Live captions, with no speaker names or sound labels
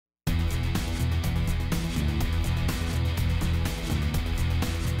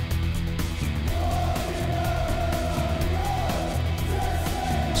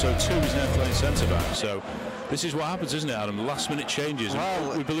So two is now playing centre-back. So this is what happens, isn't it, Adam? Last-minute changes.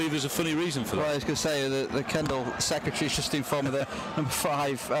 Well, we believe there's a funny reason for that. Well, I was going to say the Kendal secretary's just informed me that number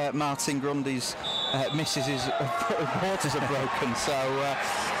 5, Martin Grundy's missus' waters are broken. So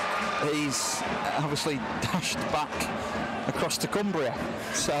he's obviously dashed back across to Cumbria.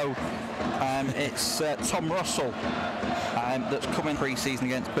 So it's Tom Russell that's come in pre-season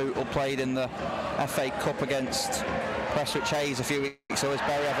against Bootle, played in the FA Cup against Prestwich Hayes a few weeks ago. As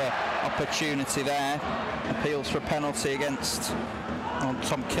Bury have an opportunity there. Appeals for a penalty against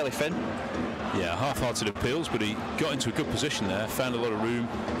Tom Killifin. Yeah, half-hearted appeals, but he got into a good position there, found a lot of room,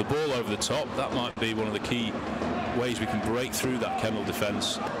 the ball over the top. That might be one of the key ways we can break through that Kendal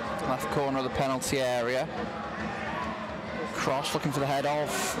defence. Left corner of the penalty area. Cross looking for the head of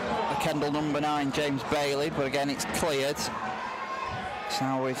the Kendal number 9, James Bailey, but again it's cleared. It's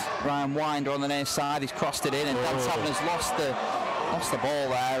now with Ryan Winder on the near side. He's crossed it in, and Dan Tappan has lost the ball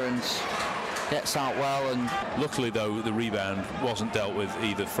there and gets out well. And luckily, though, the rebound wasn't dealt with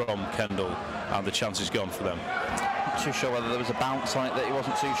either from Kendal, and the chance is gone for them. Not too sure whether there was a bounce on it that he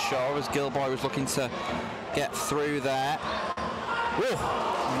wasn't too sure, as Gilboy was looking to get through there. Whoa.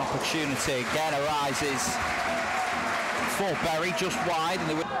 An opportunity again arises for Bury, just wide,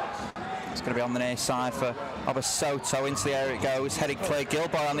 and it's going to be on the near side for Soto. Into the area it goes, headed clear.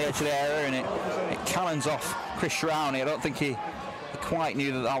 Gilboy on the edge of the area, and it cannons off Chris Rowney. I don't think he quite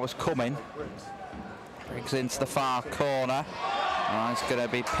knew that was coming. Briggs into the far corner. He's going to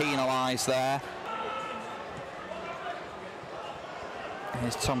be penalised there.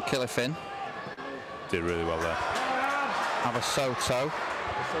 Here's Tom Killifin. Did really well there. Soto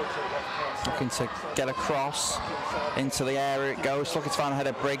looking to get across. Into the area it goes, looking to find a head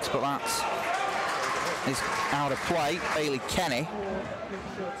of Briggs, but that's out of play. Bailey Kenny.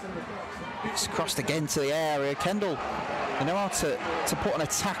 It's crossed again to the area. Kendal, they know how to put an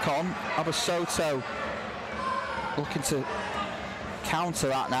attack on. Soto looking to counter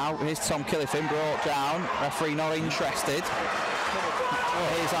that now. Here's Tom Killifin, brought down. Referee not interested.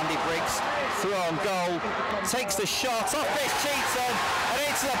 Here's Andy Briggs, throw on goal, takes the shot off this Cheatham and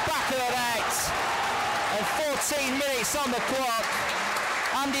into the back of the net. And 14 minutes on the clock.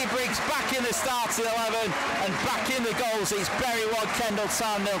 Andy Briggs back in the starting 11 and back in the goals. It's Bury 1, Kendal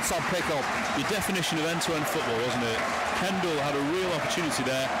Town 0. Tom Pickle. Your definition of end-to-end football, wasn't it? Kendal had a real opportunity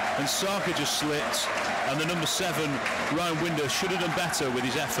there, and Saka just slipped. And the number 7, Ryan Winder, should have done better with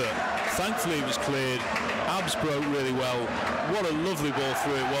his effort. Thankfully, it was cleared. Abs broke really well. What a lovely ball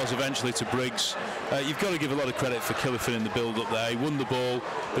through it was eventually to Briggs. You've got to give a lot of credit for Killifin in the build-up there. He won the ball.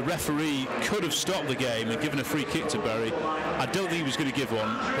 The referee could have stopped the game and given a free kick to Bury. I don't think he was going to give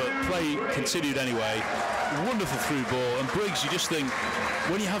one, but play continued anyway. Wonderful through ball. And Briggs, you just think,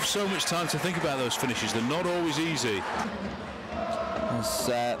 when you have so much time to think about those finishes, they're not always easy. As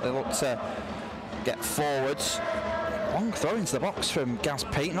they look to get forwards. Long throw into the box from Gaz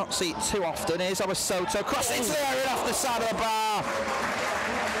Pete, not see it too often. Here's Soto, cross into the area off the side of the bar.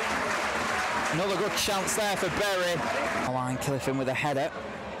 Another good chance there for Bury. Line Killifin with a header.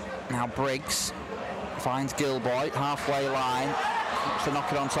 Now Briggs finds Gilboy, halfway line. To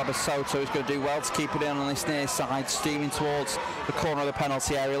knock it on top of Soto, who's going to do well to keep it in on this near side, steaming towards the corner of the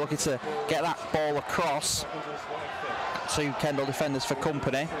penalty area, looking to get that ball across. 2 Kendal defenders for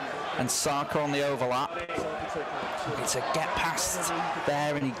company, and Saka on the overlap. Looking to get past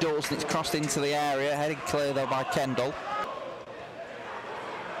there, and he does, and it's crossed into the area, headed clear though by Kendal.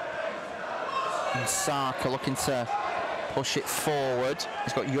 And Saka looking to push it forward.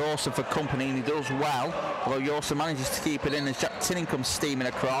 He's got Yorson for company, and he does well, although Yorson manages to keep it in as Jack Tinning comes steaming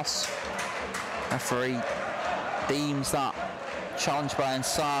across. Referee deems that challenge by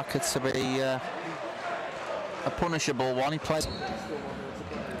Saka to be a punishable one. He plays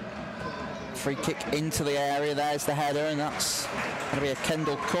free kick into the area. There's the header, and that's going to be a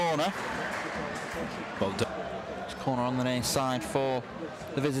Kendal corner. Well done. Corner on the near side for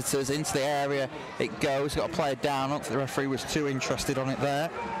the visitors. Into the area it goes. Got to play it down. I don't think the referee was too interested on it there.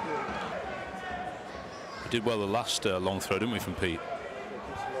 We did well the last long throw, didn't we, from Pete?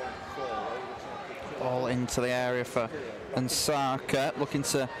 Ball into the area for Saka, looking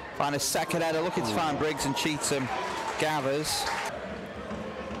to find a second header, looking to find Briggs, and Cheatham gathers.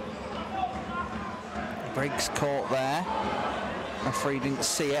 Briggs caught there. Referee didn't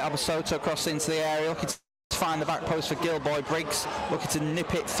see it. Soto across into the area, looking to find the back post for Gilboy. Briggs looking to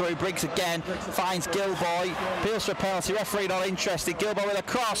nip it through. Briggs again finds Gilboy. Appeals for a penalty. Referee not interested. Gilboy with a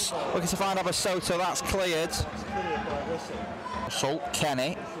cross, looking to find Soto. That's cleared. Assault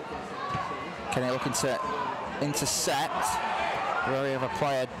Kenny. Kenny looking to intercept. Really of a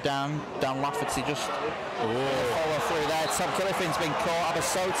player down Lafferty just follow through there. Tom Killifin's been caught.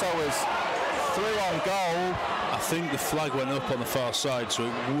 Abasoto was through on goal. I think the flag went up on the far side, so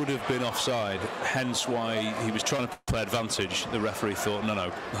it would have been offside, hence why he was trying to play advantage. The referee thought,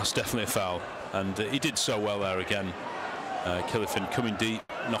 no, that's definitely a foul, and he did so well there again. Killifin coming deep,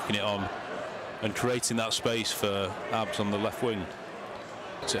 knocking it on, and creating that space for Abs on the left wing.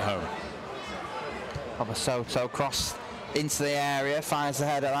 It's at home. Abasoto cross into the area, finds the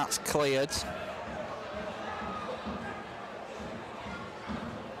header, that's cleared.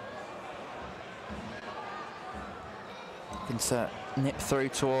 Looking to nip through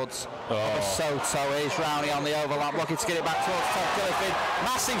towards Abasoto. Here's Rowney on the overlap, looking to get it back towards Tom Killifin.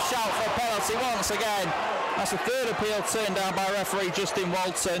 Massive shout for a penalty once again. That's the third appeal turned down by referee Justin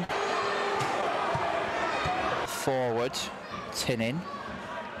Walton. Forward, Tinnin.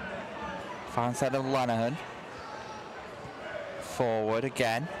 Finds header Lenihan. Forward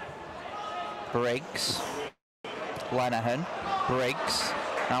again. Briggs. Lenihan. Briggs.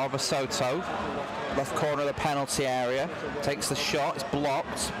 Now Abasoto. Left corner of the penalty area. Takes the shot. It's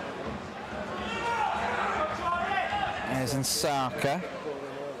blocked. There's Nsaka.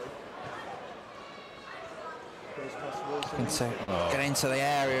 Looking to get into the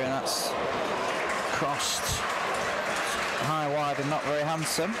area, and that's crossed high, wide, and not very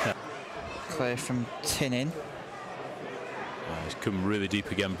handsome. Yeah. Clear from Tinnin. He's come really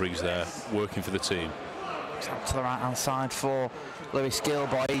deep again, Briggs there, working for the team. It's up to the right-hand side for Lewis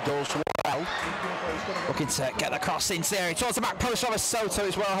Gilboy. He does well. Looking to get the cross into the area. Towards the back post of Soto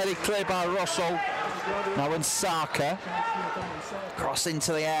is well headed, cleared by Russell. Now Nsaka. Cross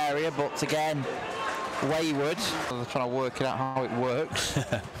into the area, but again, wayward. They're trying to work it out how it works.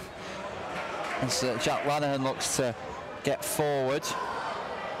 As Jack Lenihan looks to get forward.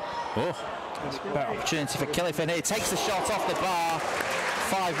 Better opportunity for Killifin here. Takes the shot off the bar.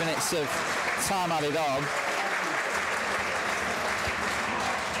 5 minutes of time added on.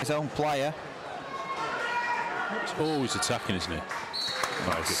 His own player. He's always attacking, isn't he?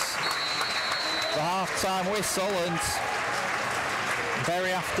 The half-time whistle, and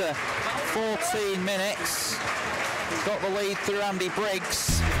Bury, after 14 minutes, got the lead through Andy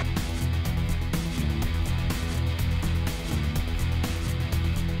Briggs.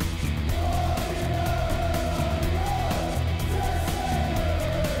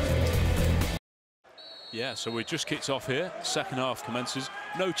 Yeah, so we just kicked off here. Second half commences.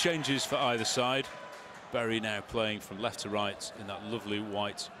 No changes for either side. Bury now playing from left to right in that lovely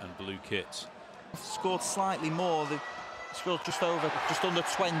white and blue kit. Scored slightly more. They scored just under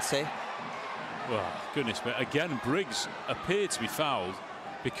 20. Well, goodness me. Again, Briggs appeared to be fouled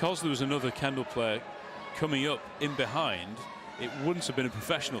because there was another Kendal player coming up in behind. It wouldn't have been a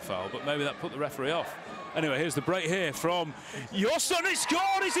professional foul, but maybe that put the referee off. Anyway, here's the break here from Yorsson. He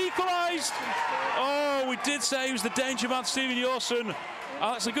scored, he's equalised. Oh, we did say he was the danger man, Stephen Yorsson.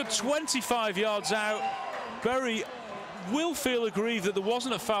 That's a good 25 yards out. Bury will feel aggrieved that there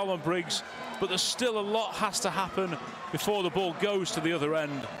wasn't a foul on Briggs, but there's still a lot has to happen before the ball goes to the other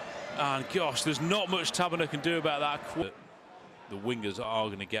end. And gosh, there's not much Taberner can do about that. The wingers are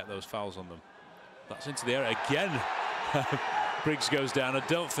going to get those fouls on them. That's into the area again. Briggs goes down. I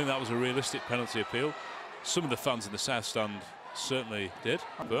don't think that was a realistic penalty appeal. Some of the fans in the south stand certainly did.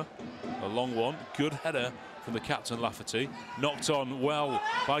 A long one, good header from the captain Lafferty. Knocked on well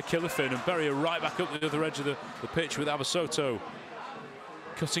by Killifin, and Bury are right back up the other edge of the pitch with Abasoto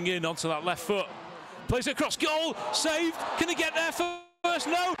cutting in onto that left foot. Plays it across, goal, saved. Can he get there first?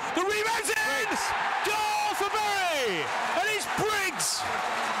 No, the rebound's in! Goal for Bury! And it's Briggs!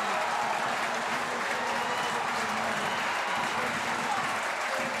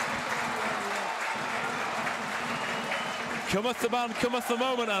 Cometh the man, cometh the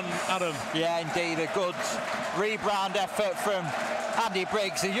moment, Adam. Yeah, indeed, a good rebound effort from Andy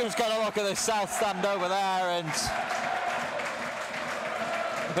Briggs. He just got a look at the south stand over there, and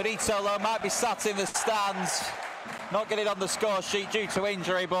Benito, though, might be sat in the stands, not getting on the score sheet due to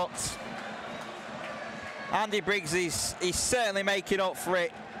injury, but Andy Briggs is certainly making up for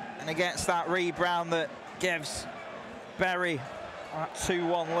it, and against that rebound that gives Bury that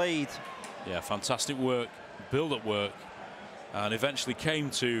 2-1 lead. Yeah, fantastic work, build-up work. And eventually came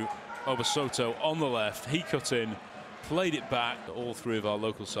to Abasoto on the left. He cut in, played it back. All three of our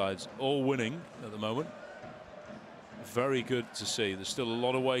local sides all winning at the moment. Very good to see. There's still a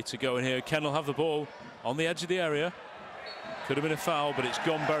lot of way to go in here. Kendal have the ball on the edge of the area. Could have been a foul, but it's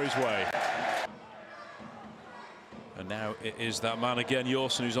gone Bury's way. And now it is that man again,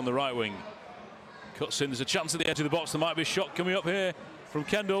 Yorsson, who's on the right wing. Cuts in, there's a chance at the edge of the box. There might be a shot coming up here from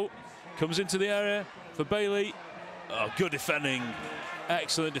Kendal. Comes into the area for Bailey. Oh, good defending.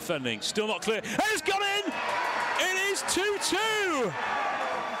 Excellent defending. Still not clear. And it's gone in! It is 2-2!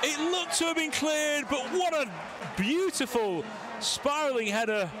 It looked to have been cleared, but what a beautiful spiralling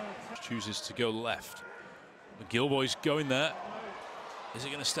header. Chooses to go left. Gilboy's going there. Is it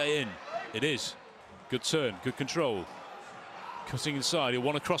going to stay in? It is. Good turn, good control. Cutting inside, he'll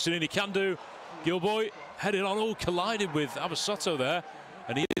want to cross it in, he can do. Gilboy headed on, oh, collided with Abasotto there,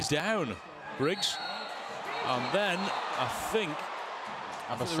 and he is down, Briggs. And then, I think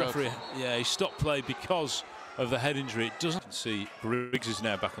the referee, yeah, he stopped play because of the head injury. It doesn't see Briggs is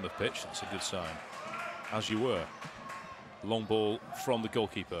now back on the pitch. That's a good sign, as you were. Long ball from the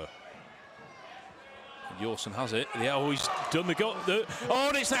goalkeeper. Yorson has it. Yeah, oh, he's done the goal. Oh,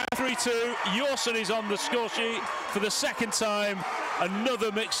 and it's now 3-2. Yorson is on the score sheet for the second time.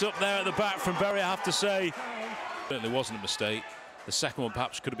 Another mix-up there at the back from Bury, I have to say. Certainly wasn't a mistake. The second one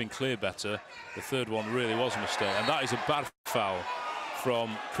perhaps could have been cleared better. The third one really was a mistake. And that is a bad foul from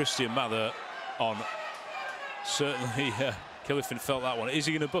Christian Mather on. Certainly, Killifin felt that one. Is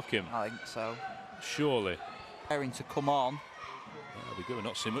he going to book him? I think so. Surely. Preparing to come on. That'll be good. We're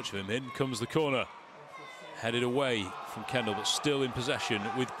not seeing much of him. In comes the corner. Headed away from Kendal, but still in possession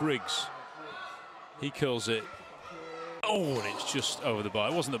with Briggs. He curls it. Oh, and it's just over the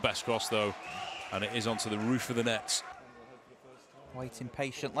bar. It wasn't the best cross, though, and it is onto the roof of the net. Waiting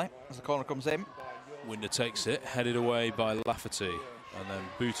patiently as the corner comes in. Winder takes it, headed away by Lafferty, and then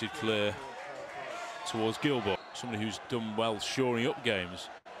booted clear towards Gilbert. Somebody who's done well shoring up games.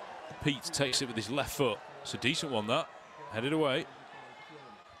 Pete takes it with his left foot. It's a decent one, that. Headed away.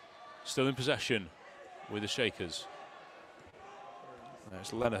 Still in possession with the Shakers.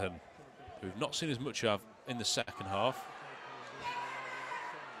 There's Lenihan, who we've not seen as much of in the second half.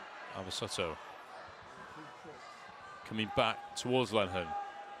 Abasotto coming back towards Lenihan,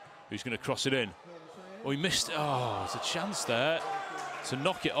 who's going to cross it in. Oh, he missed. Oh, there's a chance there to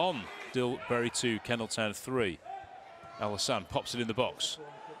knock it on. Still Bury 2, Kendal Town 3. Al Hassan pops it in the box.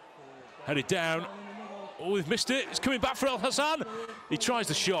 Headed down. Oh, we've missed it. It's coming back for Al Hassan. He tries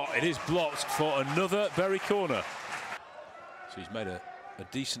the shot. It is blocked for another Bury corner. So he's made a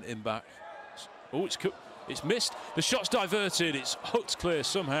decent in-back. Oh, it's missed. The shot's diverted. It's hooked clear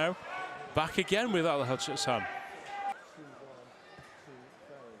somehow. Back again with Al Hassan.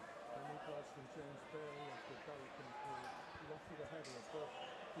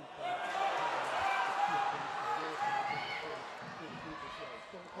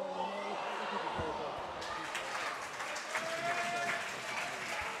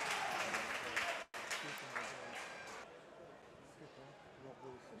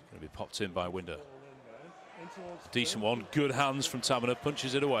 Going to be popped in by Winder. Decent one, good hands from Tamina,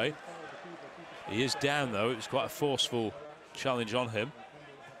 punches it away. He is down though, it was quite a forceful challenge on him.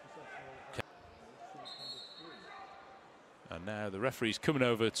 And now the referee's coming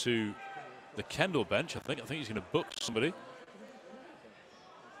over to the Kendal bench, I think he's going to book somebody.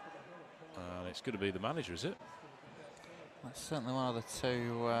 And it's going to be the manager, is it? That's certainly one of the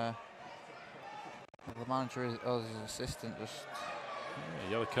two. The manager or his assistant just...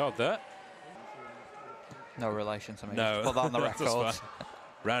 Yeah, yellow card there. No relation to me. No. Put that on the record.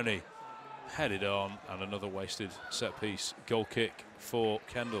 Rowney headed on, and another wasted set piece. Goal kick for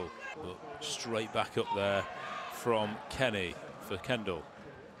Kendal. But straight back up there from Kenny for Kendal.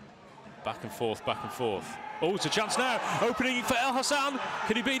 Back and forth, back and forth. Oh, it's a chance now. Opening for El Hassan.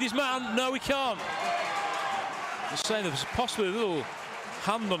 Can he beat his man? No, he can't. I'm saying there was possibly a little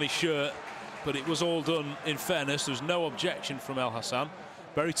hand on his shirt, but it was all done in fairness. There was no objection from El Hassan.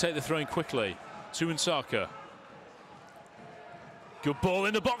 Bury take the throw in quickly. To Nsaka. Good ball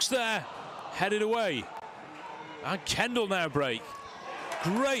in the box there. Headed away. And Kendal now break.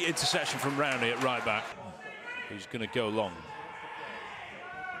 Great interception from Rowney at right back. He's going to go long.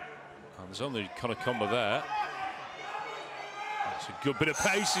 And there's only Conor Comber there. That's a good bit of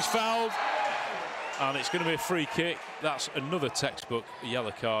pace. He's fouled. And it's going to be a free kick. That's another textbook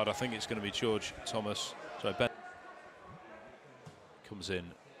yellow card. I think it's going to be George Thomas. Sorry, Ben. Comes in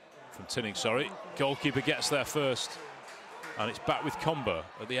from Tinning, sorry. Goalkeeper gets there first. And it's back with Comber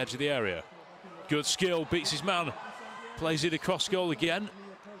at the edge of the area. Good skill, beats his man. Plays it across goal again.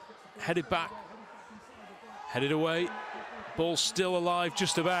 Headed back. Headed away. Ball still alive,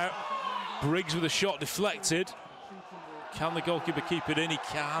 just about. Briggs with a shot deflected. Can the goalkeeper keep it in? He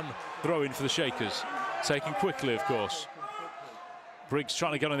can. Throw in for the Shakers. Taken quickly, of course. Briggs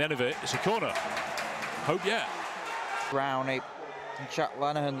trying to get on the end of it. It's a corner. Hope, yeah. Rowney and Jack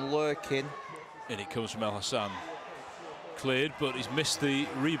Lenihan lurking. In it comes from El Hassan. Cleared, but he's missed the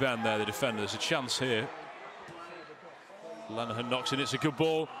rebound there, the defender. There's a chance here. Lenihan knocks in. It's a good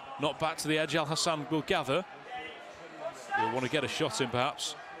ball. Not back to the edge. El Hassan will gather. He'll want to get a shot in,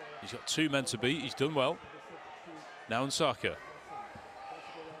 perhaps. He's got 2 men to beat. He's done well. Now Nsaka.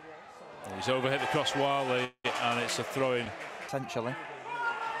 He's overhit the cross wildly, and it's a throw-in. Essentially.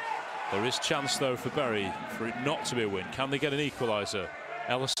 There is chance, though, for Bury for it not to be a win. Can they get an equaliser?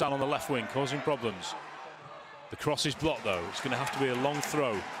 El Hassan on the left wing, causing problems. The cross is blocked, though. It's going to have to be a long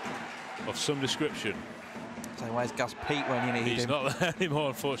throw of some description. So where's Gus Pete when you need him? He's not there anymore,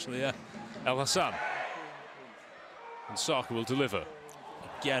 unfortunately, yeah. El Hassan. And Saka will deliver.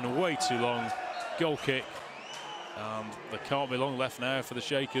 Again, way too long. Goal kick. And there can't be long left now for the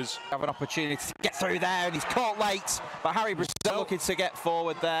Shakers. Have an opportunity to get through there, and he's caught late. But Harry Bristol looking to get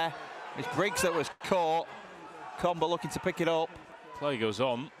forward there. It's Briggs that was caught. Comber looking to pick it up. Play goes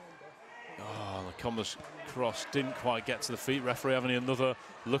on. Oh, the Comber's cross didn't quite get to the feet. Referee having another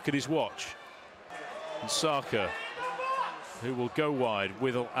look at his watch. And Saka, who will go wide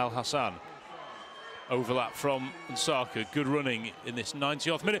with Al Hassan. Overlap from Saka. Good running in this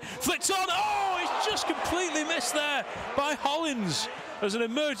 90th minute. Flicked on. Oh, it's just completely missed there by Hollins as an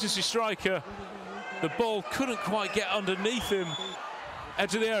emergency striker. The ball couldn't quite get underneath him.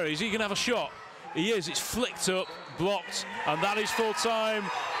 Edge of the area. Is he going to have a shot? He is. It's flicked up, blocked, and that is full time.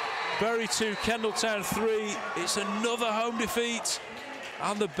 Bury 2, Kendal Town 3. It's another home defeat,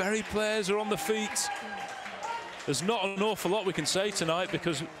 and the Bury players are on the feet. There's not an awful lot we can say tonight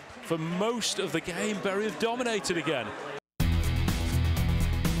because for most of the game, Bury have dominated again.